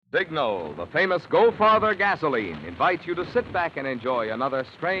Signal, the famous Go Farther gasoline, invites you to sit back and enjoy another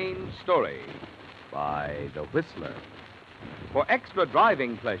strange story by The Whistler. For extra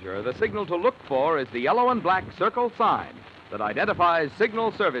driving pleasure, the signal to look for is the yellow and black circle sign that identifies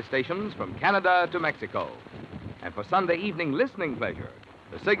signal service stations from Canada to Mexico. And for Sunday evening listening pleasure,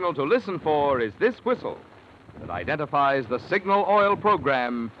 the signal to listen for is this whistle that identifies the signal oil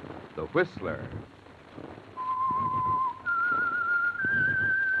program, The Whistler.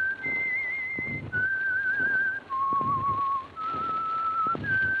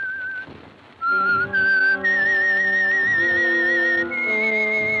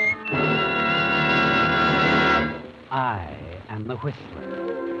 I am the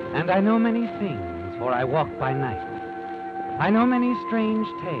Whistler, and I know many things, for I walk by night. I know many strange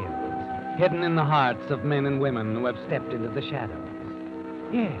tales, hidden in the hearts of men and women who have stepped into the shadows.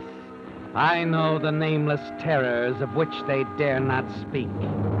 Yes, I know the nameless terrors of which they dare not speak.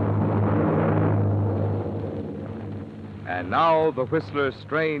 And now, the Whistler's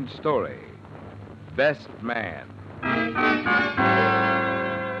strange story, Best Man.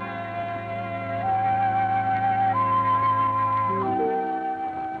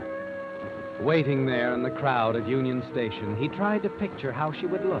 Waiting there in the crowd at Union Station, he tried to picture how she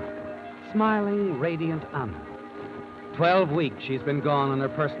would look. Smiling, radiant Anna. 12 weeks she's been gone on her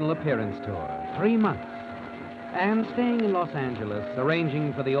personal appearance tour. 3 months. And staying in Los Angeles,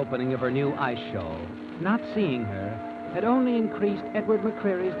 arranging for the opening of her new ice show, not seeing her had only increased Edward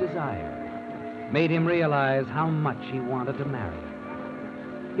McCreary's desire. Made him realize how much he wanted to marry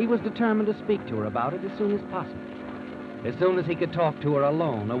her. He was determined to speak to her about it as soon as possible. As soon as he could talk to her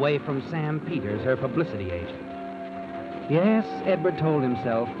alone, away from Sam Peters, her publicity agent. Yes, Edward told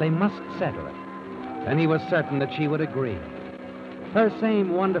himself they must settle it, and he was certain that she would agree. Her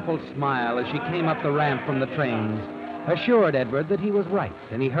same wonderful smile as she came up the ramp from the trains assured Edward that he was right,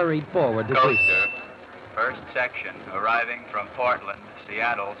 and he hurried forward to greet her. Coaster, first section, arriving from Portland,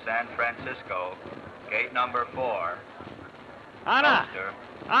 Seattle, San Francisco, gate number 4. Anna! Coaster,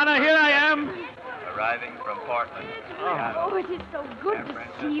 Anna, here I am! arriving from Portland, Seattle. Oh, it is so good to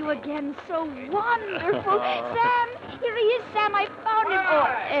see you again. So wonderful. Sam, here he is, Sam. I found him. Oh,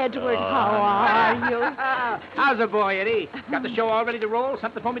 Edward, how are you? How's the boy, Eddie? Got the show all ready to roll?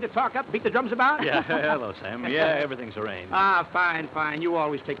 Something for me to talk up, beat the drums about? Yeah, hello, Sam. Yeah, everything's arranged. Ah, fine, fine. You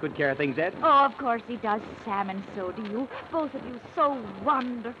always take good care of things, Ed. Oh, of course he does, Sam, and so do you. Both of you so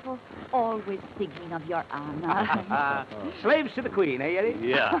wonderful. Always thinking of your Anna. Slaves to the queen, eh, Eddie?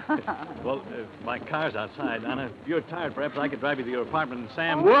 Yeah. Well, my car's outside. Anna, if you're tired, perhaps I could drive you to your apartment, and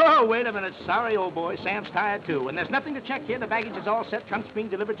Sam... Whoa, wait a minute. Sorry, old boy. Sam's tired, too. And there's nothing to check here. The baggage is all set. Trunk's being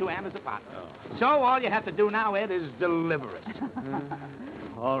delivered to Anna's apartment. Oh. So all you have to do now, Ed, is deliver it.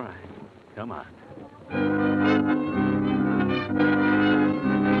 All right. Come on.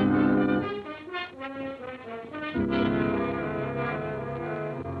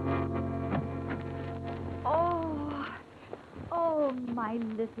 Oh, my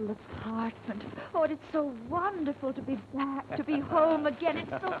little apartment. Oh, it's so wonderful to be back, to be home again. It's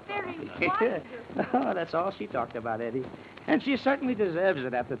so very wonderful. Oh, that's all she talked about, Eddie. And she certainly deserves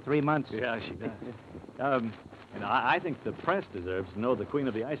it after 3 months. Yeah, she does. I think the press deserves to know the Queen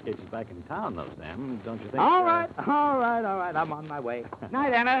of the Ice Skates is back in town, though, Sam. Don't you think? All right. I'm on my way.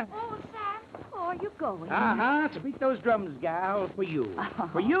 Night, Anna. Oh, Sam, oh, are you going? Uh-huh. To beat those drums, gal, for you. Oh.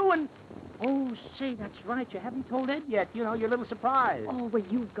 For you and... Oh, say, that's right. You haven't told Ed yet. You know, your little surprise. Oh, well,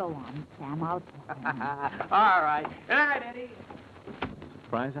 you go on, Sam. I'll tell him. All right. Good night, Eddie.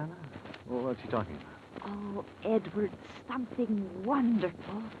 Surprise, Anna? Well, what's she talking about? Oh, Edward, something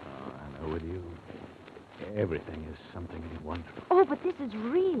wonderful. Oh, Anna, with you, everything is something wonderful. Oh, but this is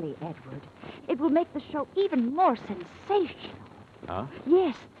really, Edward. It will make the show even more sensational. Huh?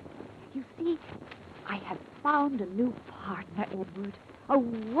 Yes. You see, I have found a new partner, Edward. A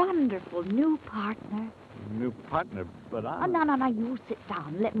wonderful new partner. New partner, but Oh, no, you sit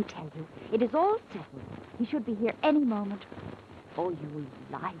down. Let me tell you. It is all settled. He should be here any moment. Oh, you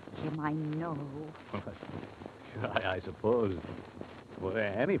like him, I know. I suppose. Well,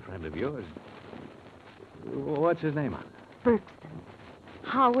 any friend of yours. What's his name, Anna? Bergston.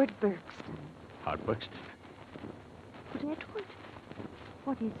 Howard Bergston. Howard Bergston. But, Edward,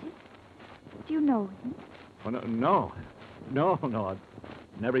 what is it? Do you know him? Oh, no. I've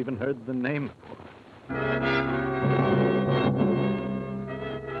never even heard the name before.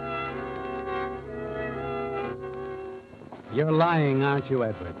 You're lying, aren't you,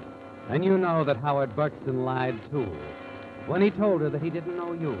 Edward? And you know that Howard Bergston lied, too, when he told her that he didn't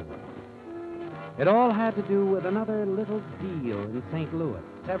know you. It all had to do with another little deal in St. Louis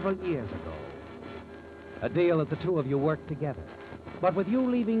several years ago. A deal that the two of you worked together. but with you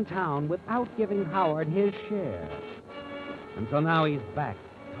leaving town without giving Howard his share. And so now he's back,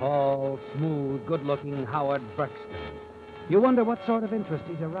 tall, smooth, good-looking Howard Buxton. You wonder what sort of interest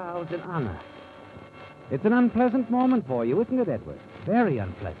he's aroused in Anna. It's an unpleasant moment for you, isn't it, Edward? Very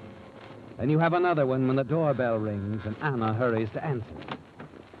unpleasant. And you have another one when the doorbell rings and Anna hurries to answer.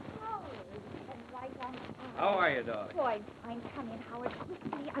 How are you, darling? Oh, I'm coming, Howard.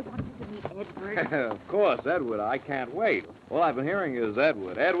 Quickly, I want you to meet Edward. Of course, Edward. I can't wait. All I've been hearing is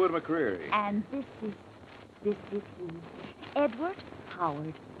Edward. Edward McCreary. And this is he. Edward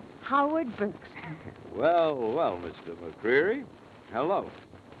Howard Bergson. Well, Mr. McCreary. Hello.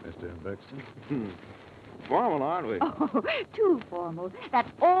 Mr. Buxton. Formal, aren't we? Oh, too formal. That's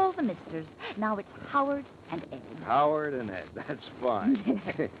all the misters. Now it's Howard and Ed. Howard and Ed. That's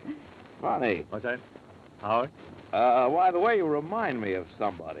fine. Funny. What's that? Howard? Why, the way you remind me of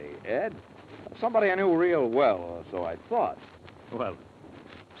somebody, Ed. Somebody I knew real well, or so I thought. Well,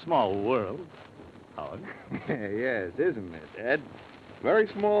 small world, Howard. Yes, isn't it, Ed? Very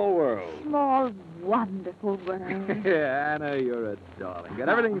small world. Small, wonderful world. Yeah, Anna, you're a darling. Got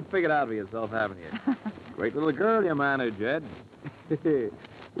everything figured out for yourself, haven't you? Great little girl you manage, Ed.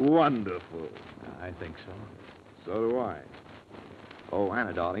 Wonderful. I think so. So do I. Oh,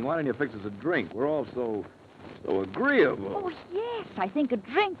 Anna, darling, why don't you fix us a drink? We're all so agreeable. Oh, yes, I think a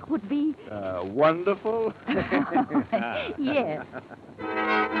drink would be... Wonderful? Yes.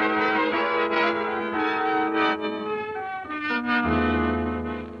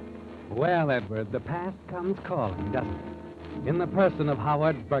 Well, Edward, the past comes calling, doesn't it? In the person of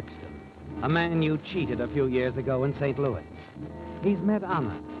Howard Buxton, a man you cheated a few years ago in St. Louis. He's met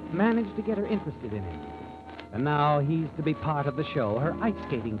Anna, managed to get her interested in him. And now he's to be part of the show, her ice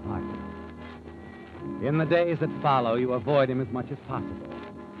skating partner. In the days that follow, you avoid him as much as possible.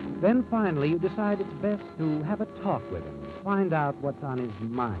 Then finally, you decide it's best to have a talk with him, find out what's on his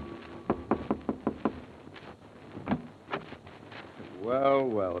mind.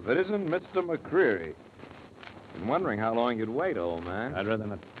 Well, if it isn't Mr. McCreary. Been wondering how long you'd wait, old man. I'd rather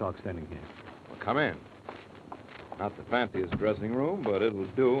not talk standing here. Well, come in. Not the fanciest dressing room, but it'll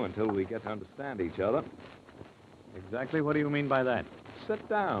do until we get to understand each other. Exactly what do you mean by that? Sit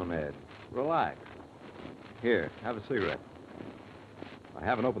down, Ed. Relax. Here, have a cigarette. I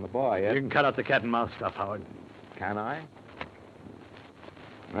haven't opened the bar yet. You can cut out the cat and mouse stuff, Howard. Can I?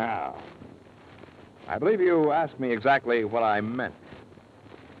 Now, I believe you asked me exactly what I meant.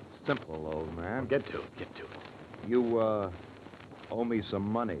 Simple, old man. Get to it. You, owe me some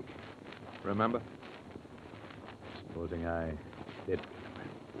money. Remember? Supposing I did.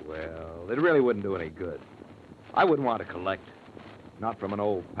 Well, it really wouldn't do any good. I wouldn't want to collect. Not from an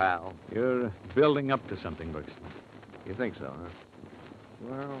old pal. You're building up to something, Buxton. You think so, huh?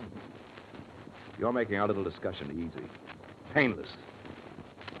 Well, you're making our little discussion easy. Painless.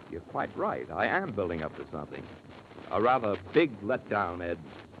 You're quite right. I am building up to something. A rather big letdown, Ed.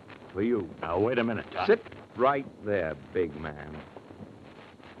 For you. Now, wait a minute. Sit right there, big man.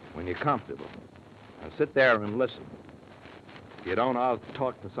 When you're comfortable. Now, sit there and listen. If you don't, I'll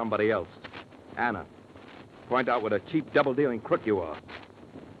talk to somebody else. Anna. Point out what a cheap, double-dealing crook you are.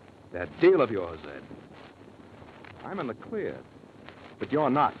 That deal of yours, Ed. I'm in the clear. But you're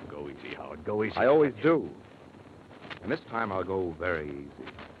not. Go easy, Howard. Go easy. I always do. And this time I'll go very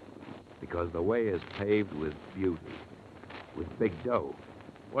easy. Because the way is paved with beauty. With big dough.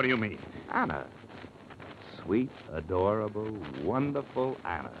 What do you mean? Anna. Sweet, adorable, wonderful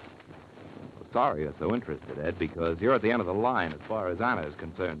Anna. Well, sorry you're so interested, Ed, because you're at the end of the line as far as Anna is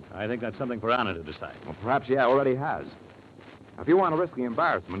concerned. I think that's something for Anna to decide. Well, perhaps she already has. Now, if you want to risk the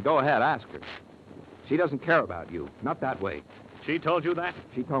embarrassment, go ahead, ask her. She doesn't care about you. Not that way. She told you that?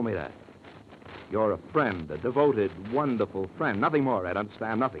 She told me that. You're a friend, a devoted, wonderful friend. Nothing more, Ed.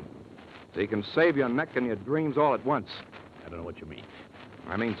 Understand? Nothing. So you can save your neck and your dreams all at once. I don't know what you mean.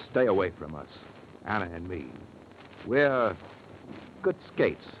 I mean, stay away from us. Anna and me. We're good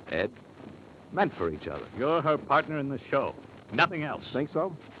skates, Ed. Meant for each other. You're her partner in the show. Nothing else. Think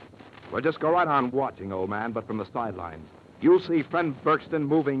so? Well, just go right on watching, old man, but from the sidelines. You'll see friend Berkston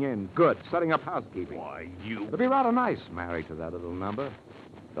moving in. Good. Setting up housekeeping. Why, you... It'll be rather nice, married to that little number.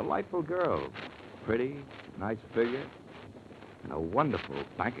 Delightful girl. Pretty, nice figure, and a wonderful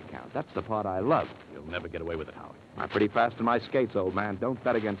bank account. That's the part I love. You'll never get away with it, Howard. I'm pretty fast in my skates, old man. Don't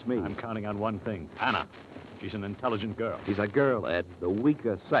bet against me. I'm counting on one thing. Anna. She's an intelligent girl. She's a girl, Ed, the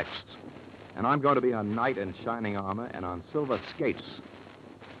weaker sex. And I'm going to be a knight in shining armor and on silver skates.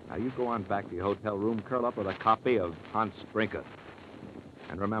 Now, you go on back to your hotel room, curl up with a copy of Hans Brinker.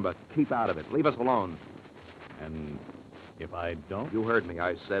 And remember, keep out of it. Leave us alone. And if I don't? You heard me.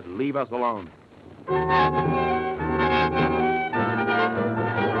 I said leave us alone.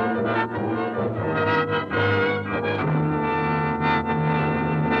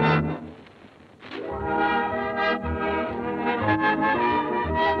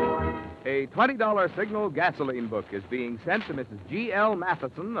 $20 Signal gasoline book is being sent to Mrs. G.L.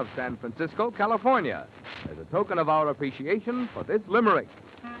 Matheson of San Francisco, California, as a token of our appreciation for this limerick.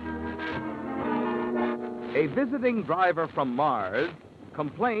 A visiting driver from Mars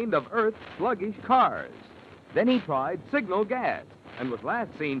complained of Earth's sluggish cars. Then he tried Signal gas and was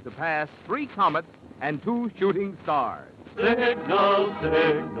last seen to pass 3 comets and 2 shooting stars. Signal,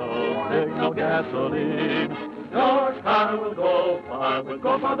 signal, signal gasoline. Your car will go far with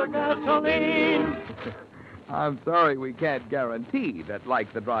Go Father gasoline. I'm sorry we can't guarantee that,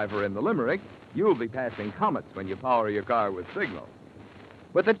 like the driver in the limerick, you'll be passing comets when you power your car with Signal.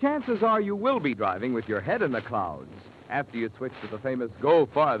 But the chances are you will be driving with your head in the clouds after you switch to the famous Go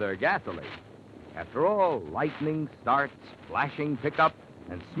Farther gasoline. After all, lightning starts, flashing pickup,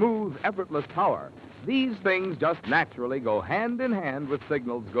 and smooth, effortless power, these things just naturally go hand in hand with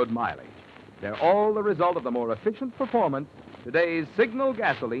Signal's good mileage. They're all the result of the more efficient performance today's Signal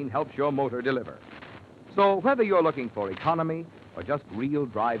gasoline helps your motor deliver. So whether you're looking for economy or just real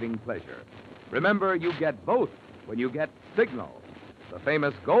driving pleasure, remember you get both when you get Signal, the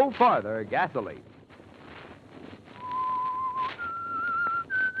famous Go Farther gasoline.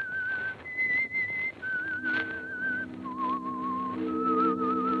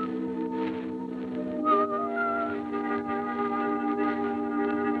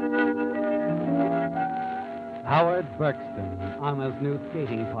 Howard Berkston, Anna's new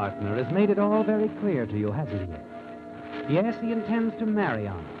skating partner, has made it all very clear to you, hasn't he? Yes, he intends to marry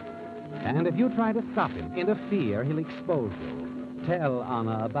Anna. And if you try to stop him, interfere, he'll expose you. Tell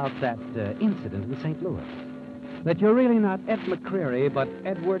Anna about that incident in St. Louis. That you're really not Ed McCreary, but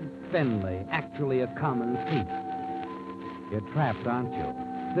Edward Fenley, actually a common thief. You're trapped, aren't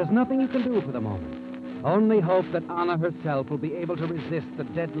you? There's nothing you can do for the moment. Only hope that Anna herself will be able to resist the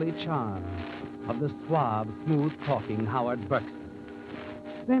deadly charm of the suave, smooth-talking Howard Berkston.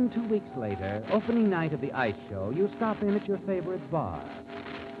 Then 2 weeks later, opening night of the ice show, you stop in at your favorite bar.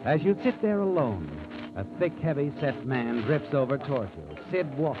 As you sit there alone, a thick, heavy-set man drifts over toward you,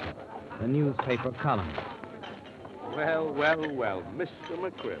 Sid Walker, the newspaper columnist. Well, Mr.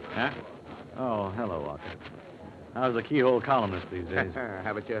 McCreary. Huh? Oh, hello, Walker. How's the keyhole columnist these days?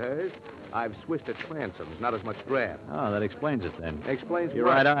 Haven't you heard? I've switched to transoms, not as much grab. Oh, that explains it then. Explains Your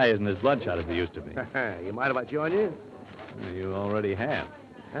what? right eye isn't as bloodshot as it used to be. You mind if I join you? You already have.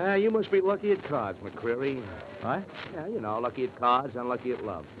 You must be lucky at cards, McCreary. What? Yeah, you know, lucky at cards, unlucky at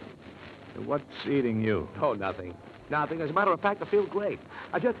love. What's eating you? Oh, nothing. Nothing. As a matter of fact, I feel great.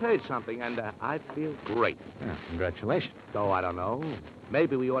 I just heard something, and I feel great. Yeah, congratulations. Oh, I don't know.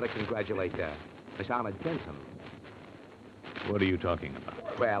 Maybe we ought to congratulate Miss Anna Jensen. What are you talking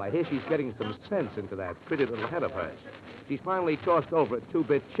about? Well, I hear she's getting some sense into that pretty little head of hers. She's finally tossed over a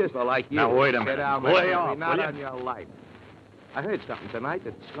 2-bit chisel like you. Now, wait a Get minute. down, Lay McCreary, off, not will on your life. I heard something tonight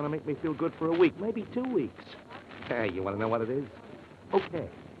that's going to make me feel good for a week, maybe 2 weeks. Hey, you want to know what it is? Okay.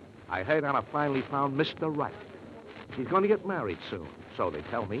 I heard Anna finally found Mr. Right. She's going to get married soon, so they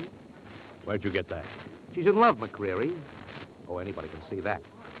tell me. Where'd you get that? She's in love, McCreary. Oh, anybody can see that.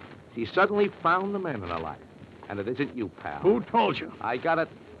 She suddenly found the man in her life. And it isn't you, pal. Who told you? I got it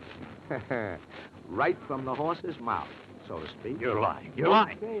right from the horse's mouth, so to speak. You're lying. You're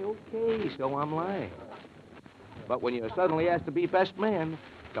lying. Okay, so I'm lying. But when you're suddenly asked to be best man,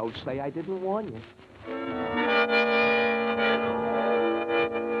 don't say I didn't warn you.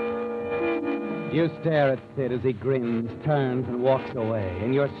 You stare at Sid as he grins, turns, and walks away,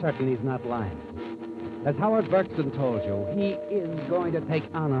 and you're certain he's not lying. As Howard Berkston told you, he is going to take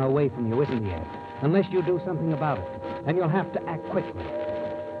Anna away from you, isn't he, Ed? Unless you do something about it. And you'll have to act quickly.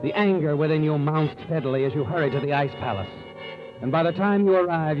 The anger within you mounts steadily as you hurry to the Ice Palace. And by the time you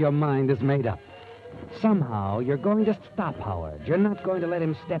arrive, your mind is made up. Somehow, you're going to stop Howard. You're not going to let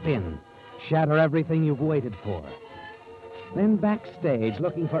him step in, shatter everything you've waited for. Then backstage,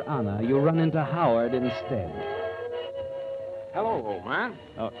 looking for Anna, you run into Howard instead. Hello, old man.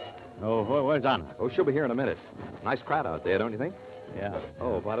 Where's Anna? Oh, she'll be here in a minute. Nice crowd out there, don't you think? Yeah.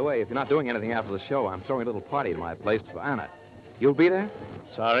 Oh, by the way, if you're not doing anything after the show, I'm throwing a little party at my place for Anna. You'll be there?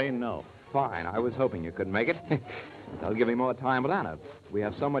 Sorry, no. Fine. I was hoping you couldn't make it. That'll give me more time with Anna. We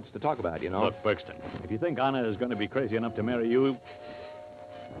have so much to talk about, you know. Look, Berkston, if you think Anna is going to be crazy enough to marry you,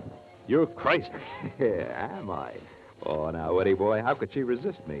 you're crazy. Am I? Oh, now, Eddie boy, how could she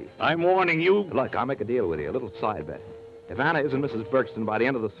resist me? I'm warning you. Look, I'll make a deal with you, a little side bet. If Anna isn't Mrs. Berkston by the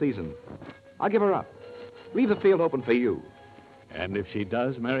end of the season, I'll give her up. Leave the field open for you. And if she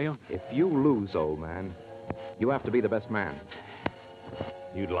does marry you? If you lose, old man, you have to be the best man.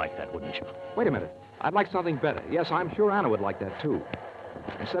 You'd like that, wouldn't you? Wait a minute. I'd like something better. Yes, I'm sure Anna would like that, too.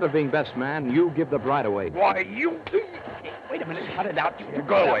 Instead of being best man, you give the bride away. Why, you... Wait a minute. Cut it out.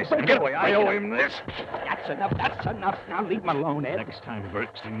 Go away, Sam. Get away. I owe him this. That's enough. That's enough. Now leave him alone, Ed. Next time,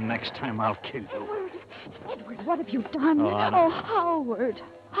 Bergstein, next time I'll kill you. Edward, what have you done? Oh, Anna. Howard.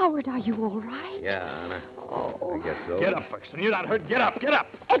 Howard, are you all right? Yeah, Anna. Oh. I guess so. Get up, Bergstein. You're not hurt. Get up, get up.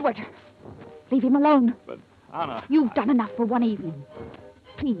 Edward, leave him alone. But, Anna. You've done enough for one evening.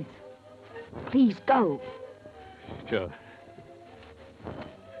 Please. Please go. Sure.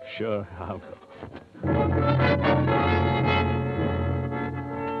 Sure, I'll go.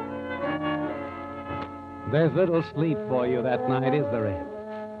 There's little sleep for you that night, is there, Ed?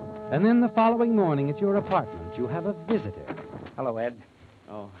 And then the following morning at your apartment, you have a visitor. Hello, Ed.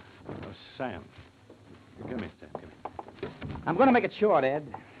 Oh, Sam. Come in, Sam. Come in. I'm going to make it short, Ed.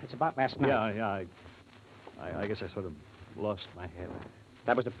 It's about last night. Yeah. I guess I sort of lost my head.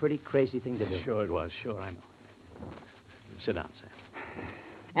 That was a pretty crazy thing to do. Sure it was. Sure, I know. Sit down, Sam.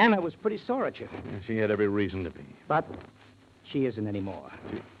 Anna was pretty sore at you. Yeah, she had every reason to be. But she isn't anymore.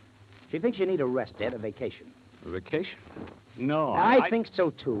 She thinks you need a rest, Ed, a vacation. A vacation? No, I think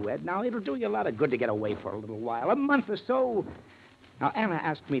so, too, Ed. Now, it'll do you a lot of good to get away for a little while, a month or so. Now, Anna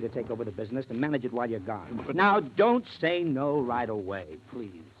asked me to take over the business and manage it while you're gone. But- Now, don't say no right away,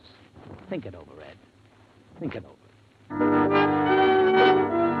 please. Think it over, Ed. Think it over.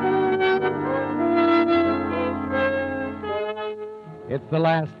 It's the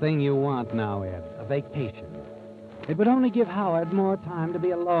last thing you want now, Ed, a vacation. It would only give Howard more time to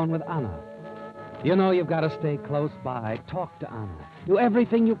be alone with Anna. You know you've got to stay close by, talk to Anna, do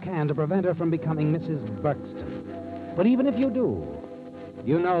everything you can to prevent her from becoming Mrs. Berkston. But even if you do,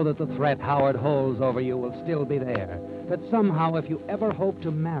 you know that the threat Howard holds over you will still be there, that somehow if you ever hope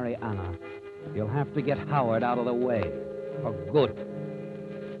to marry Anna, you'll have to get Howard out of the way, for good.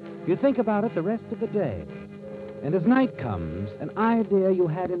 You think about it the rest of the day, and as night comes, an idea you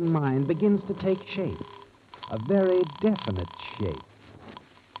had in mind begins to take shape, a very definite shape.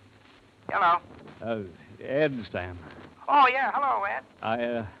 Hello. Ed, Sam. Oh, yeah. Hello, Ed.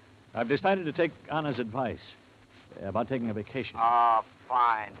 I've decided to take Anna's advice about taking a vacation. Oh,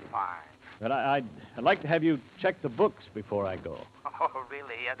 fine. But I'd like to have you check the books before I go. Oh,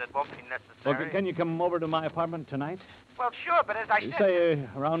 really? Yeah, that won't be Well, necessary. can you come over to my apartment tonight? Well, sure, but as I You said... say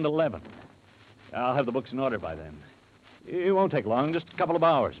around 11. I'll have the books in order by then. It won't take long, just a couple of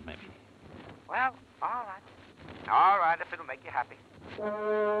hours, maybe. Well, all right. All right, if it'll make you happy.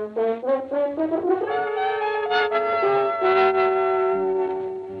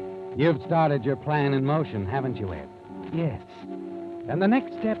 You've started your plan in motion, haven't you, Ed? Yes. And the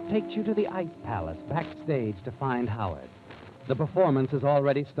next step takes you to the Ice Palace, backstage, to find Howard. The performance has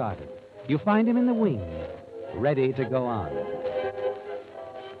already started. You find him in the wings, ready to go on.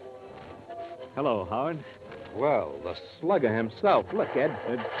 Hello, Howard. Well, the slugger himself. Look, Ed.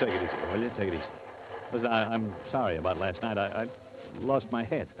 Take it easy, will you? Take it easy. Listen, I'm sorry about last night. I lost my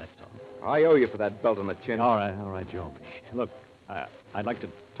head, that's all. I owe you for that belt on the chin. All right, Joe. Look, I'd like to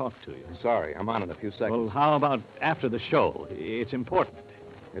talk to you. Sorry, I'm on in a few seconds. Well, how about after the show? It's important.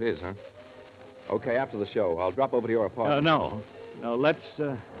 It is, huh? Okay, after the show. I'll drop over to your apartment. No, let's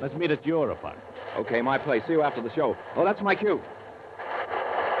meet at your apartment. Okay, my place. See you after the show. Oh, that's my cue.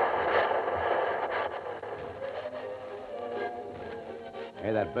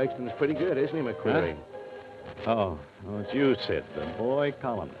 Hey, that Bergston's pretty good, isn't he, McQuarrie? Oh, it's you, Sid, the boy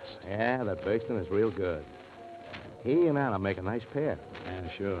columnist. Yeah, that Bergston is real good. He and Anna make a nice pair. Yeah,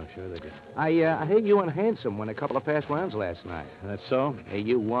 sure they do. I hear you and Handsome won a couple of fast rounds last night. That's so? Hey,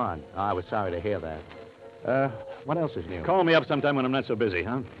 you won. Oh, I was sorry to hear that. What else is new? Call me up sometime when I'm not so busy,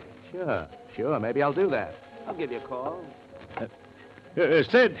 huh? Sure. Maybe I'll do that. I'll give you a call.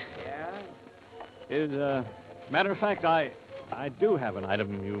 Sid. Yeah? Matter of fact, I do have an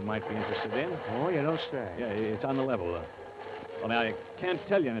item you might be interested in. Oh, you don't say. Yeah, it's on the level. Only I can't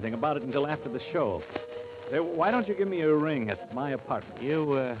tell you anything about it until after the show. Why don't you give me a ring at my apartment?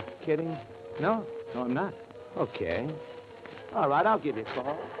 You, kidding? No, I'm not. Okay. All right, I'll give you a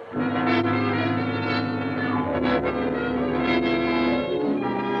call.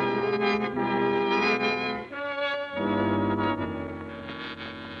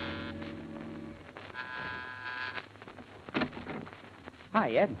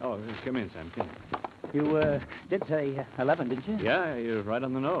 Hi, Ed. Oh, come in, Sam. Come in. You did say 11, didn't you? Yeah, you're right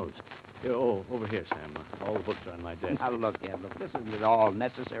on the nose. Over here, Sam. All the books are on my desk. Now, look, Ed, this isn't at all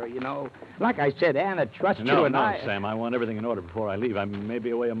necessary, you know. Like I said, Anna trusts you and I... No, Sam. I want everything in order before I leave. I may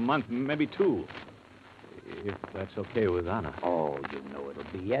be away a month, maybe 2. If that's okay with Anna. Oh, you know it'll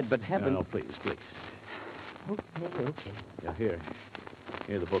be, Ed, but heaven... No, please. Okay. Yeah, here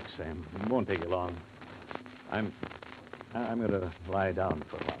are the books, Sam. It won't take you long. I'm going to lie down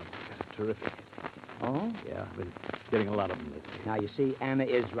for a while. It's terrific. Oh? Yeah, I've been getting a lot of them lately. Now, you see, Anna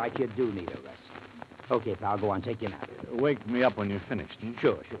is right. You do need a rest. Okay, pal, go on. Take your nap. Wake me up when you're finished.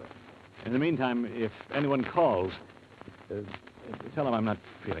 Sure. In the meantime, if anyone calls, tell them I'm not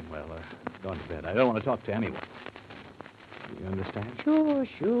feeling well or going to bed. I don't want to talk to anyone. You understand? Sure.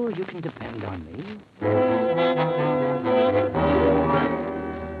 You can depend on me.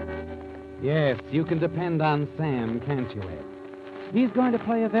 Yes, you can depend on Sam, can't you, Ed? He's going to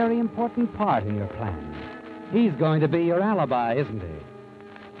play a very important part in your plan. He's going to be your alibi, isn't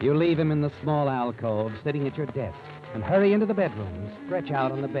he? You leave him in the small alcove, sitting at your desk, and hurry into the bedroom and stretch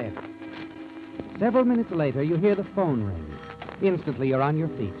out on the bed. Several minutes later, you hear the phone ring. Instantly, you're on your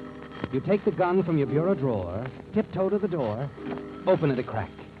feet. You take the gun from your bureau drawer, tiptoe to the door, open it a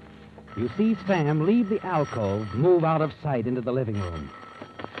crack. You see Sam leave the alcove, move out of sight into the living room.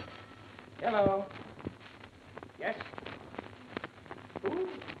 Hello. Yes? Who?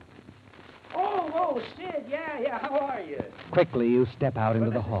 Oh, Sid. Yeah. How are you? Quickly, you step out into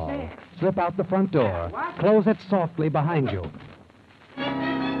the hall, Sam. slip out the front door, What? close it softly behind you.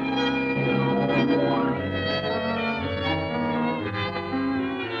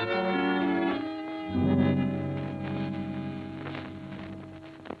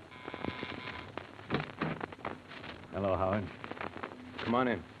 Hello, Howard. Come on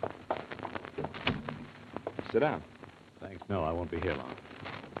in. Sit down. Thanks. No, I won't be here long.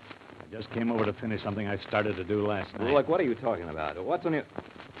 I just came over to finish something I started to do last night. Look, what are you talking about? What's on your...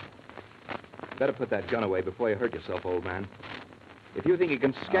 Better put that gun away before you hurt yourself, old man. If you think you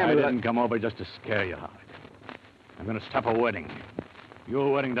can scam I me... didn't come over just to scare you, Howard. I'm going to stop a wedding.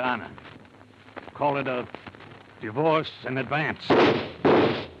 Your wedding to Anna. Call it a divorce in advance.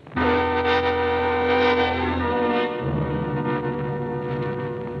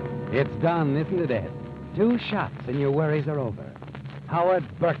 It's done, isn't it, Ed? 2 shots and your worries are over. Howard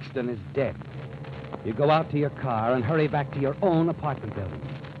Burkston is dead. You go out to your car and hurry back to your own apartment building.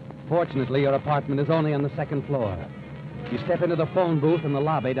 Fortunately, your apartment is only on the 2nd floor. You step into the phone booth in the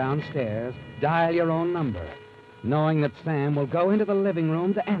lobby downstairs, dial your own number, knowing that Sam will go into the living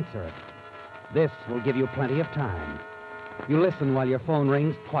room to answer it. This will give you plenty of time. You listen while your phone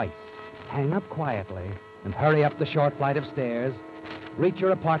rings twice, hang up quietly, and hurry up the short flight of stairs. Reach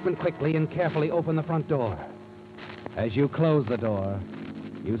your apartment quickly and carefully open the front door. As you close the door,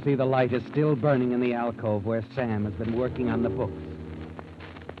 you see the light is still burning in the alcove where Sam has been working on the books.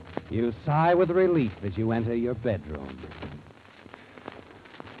 You sigh with relief as you enter your bedroom.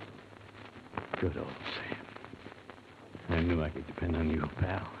 Good old Sam. I knew I could depend on you,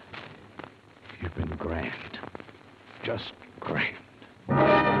 pal. You've been grand. Just grand.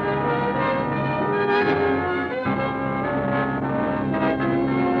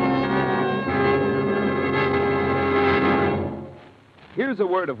 Here's a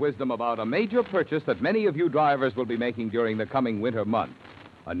word of wisdom about a major purchase that many of you drivers will be making during the coming winter months.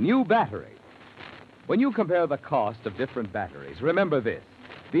 A new battery. When you compare the cost of different batteries, remember this.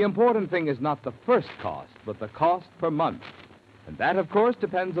 The important thing is not the first cost, but the cost per month. And that, of course,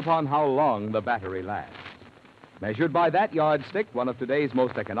 depends upon how long the battery lasts. Measured by that yardstick, one of today's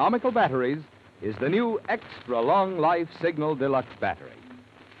most economical batteries is the new Extra Long Life Signal Deluxe battery.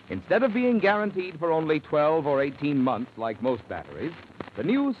 Instead of being guaranteed for only 12 or 18 months like most batteries, the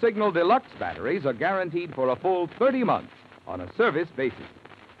new Signal Deluxe batteries are guaranteed for a full 30 months on a service basis.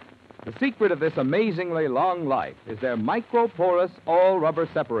 The secret of this amazingly long life is their microporous all-rubber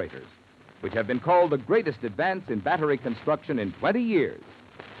separators, which have been called the greatest advance in battery construction in 20 years.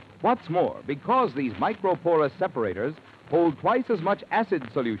 What's more, because these microporous separators hold twice as much acid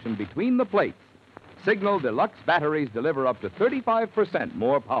solution between the plates, Signal Deluxe batteries deliver up to 35%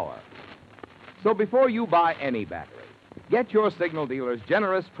 more power. So before you buy any battery, get your Signal dealer's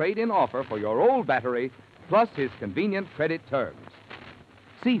generous trade-in offer for your old battery, plus his convenient credit terms.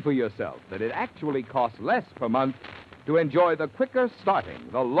 See for yourself that it actually costs less per month to enjoy the quicker starting,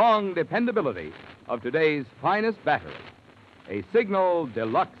 the long dependability of today's finest battery, a Signal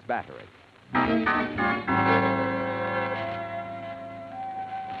Deluxe battery.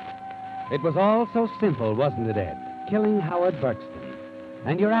 It was all so simple, wasn't it, Ed? Killing Howard Burkston.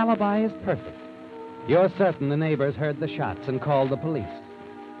 And your alibi is perfect. You're certain the neighbors heard the shots and called the police.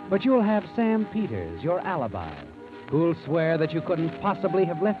 But you'll have Sam Peters, your alibi, who'll swear that you couldn't possibly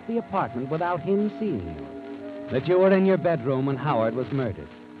have left the apartment without him seeing you, that you were in your bedroom when Howard was murdered.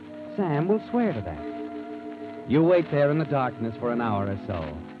 Sam will swear to that. You wait there in the darkness for an hour or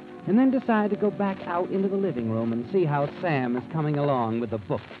so, and then decide to go back out into the living room and see how Sam is coming along with the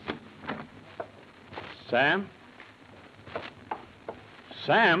books. Sam?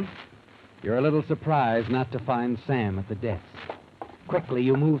 Sam? You're a little surprised not to find Sam at the desk. Quickly,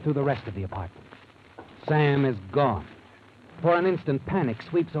 you move through the rest of the apartment. Sam is gone. For an instant, panic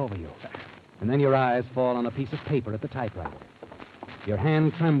sweeps over you. And then your eyes fall on a piece of paper at the typewriter. Your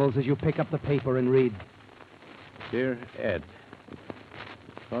hand trembles as you pick up the paper and read, Dear Ed,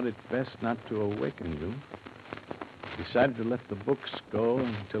 thought it best not to awaken you. Decided to let the books go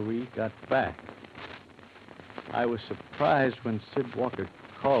until we got back. I was surprised when Sid Walker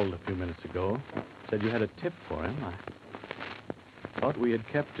called a few minutes ago. Said you had a tip for him. I thought we had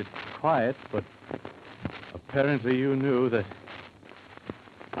kept it quiet, but apparently you knew that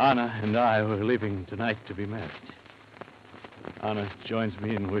Anna and I were leaving tonight to be married. Anna joins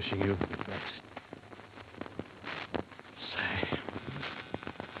me in wishing you the best. Sam.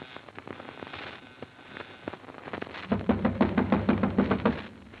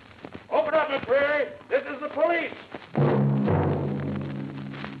 Open up, McCreary. This is the police.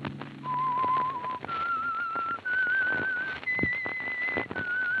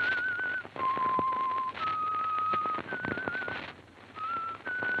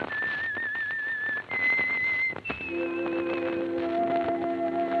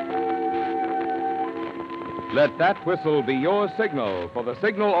 Let that whistle be your signal for the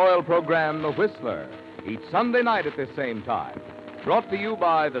Signal Oil program, The Whistler, each Sunday night at this same time. Brought to you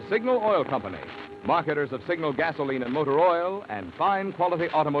by the Signal Oil Company, marketers of Signal gasoline and motor oil and fine quality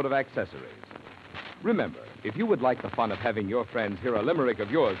automotive accessories. Remember, if you would like the fun of having your friends hear a limerick of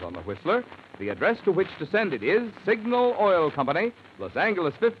yours on The Whistler, the address to which to send it is Signal Oil Company, Los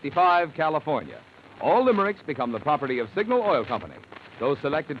Angeles 55, California. All limericks become the property of Signal Oil Company. Those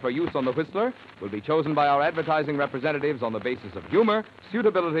selected for use on The Whistler will be chosen by our advertising representatives on the basis of humor,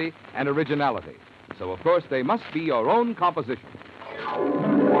 suitability, and originality. So, of course, they must be your own composition.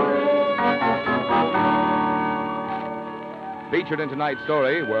 Featured in tonight's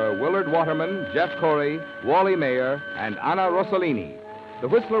story were Willard Waterman, Jeff Corey, Wally Mayer, and Anna Rossellini. The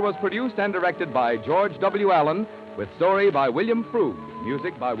Whistler was produced and directed by George W. Allen, with story by William Frug,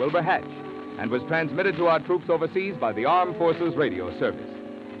 music by Wilbur Hatch, and was transmitted to our troops overseas by the Armed Forces Radio Service.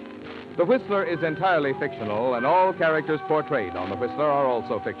 The Whistler is entirely fictional, and all characters portrayed on The Whistler are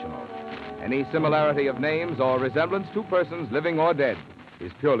also fictional. Any similarity of names or resemblance to persons living or dead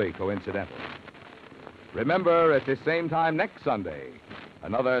is purely coincidental. Remember, at this same time next Sunday,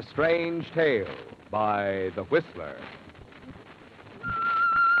 another strange tale by The Whistler.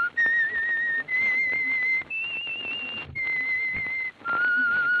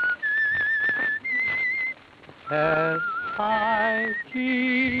 S-I-G-N-A-L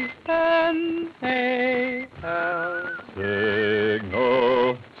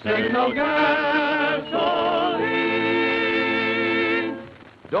Signal. Signal gasoline.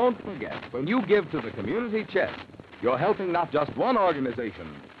 Don't forget, when you give to the community chest, you're helping not just one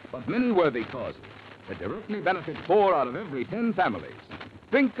organization, but many worthy causes that directly benefit 4 out of every 10 families.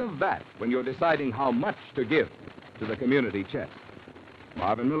 Think of that when you're deciding how much to give to the community chest.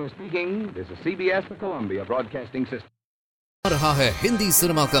 Marvin Miller speaking. This is CBS, the Columbia Broadcasting System. आ रहा है Hindi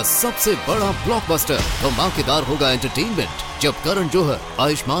cinema का सबसे बड़ा blockbuster. धमाकेदार होगा entertainment जब करण जौहर,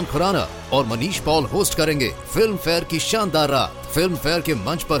 आयुष्मान खुराना और Manish Paul host करेंगे फिल्म फेयर की शानदार रात। फिल्म फेयर के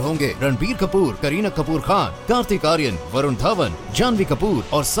मंच पर होंगे रणबीर कपूर, करीना कपूर खान, कार्तिक आर्यन, वरुण धवन, जानवी कपूर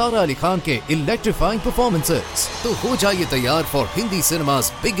और सारा अली खान के इलेक्ट्रीफाइंग परफॉर्मेंसेस। तो हो जाइए तैयार for Hindi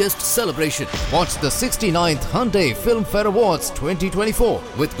cinema's biggest celebration. Watch the 69th Hyundai Film Fair Awards 2024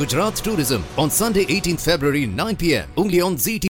 with Gujarat Tourism on Sunday 18th February 9 p.m. only on ZT.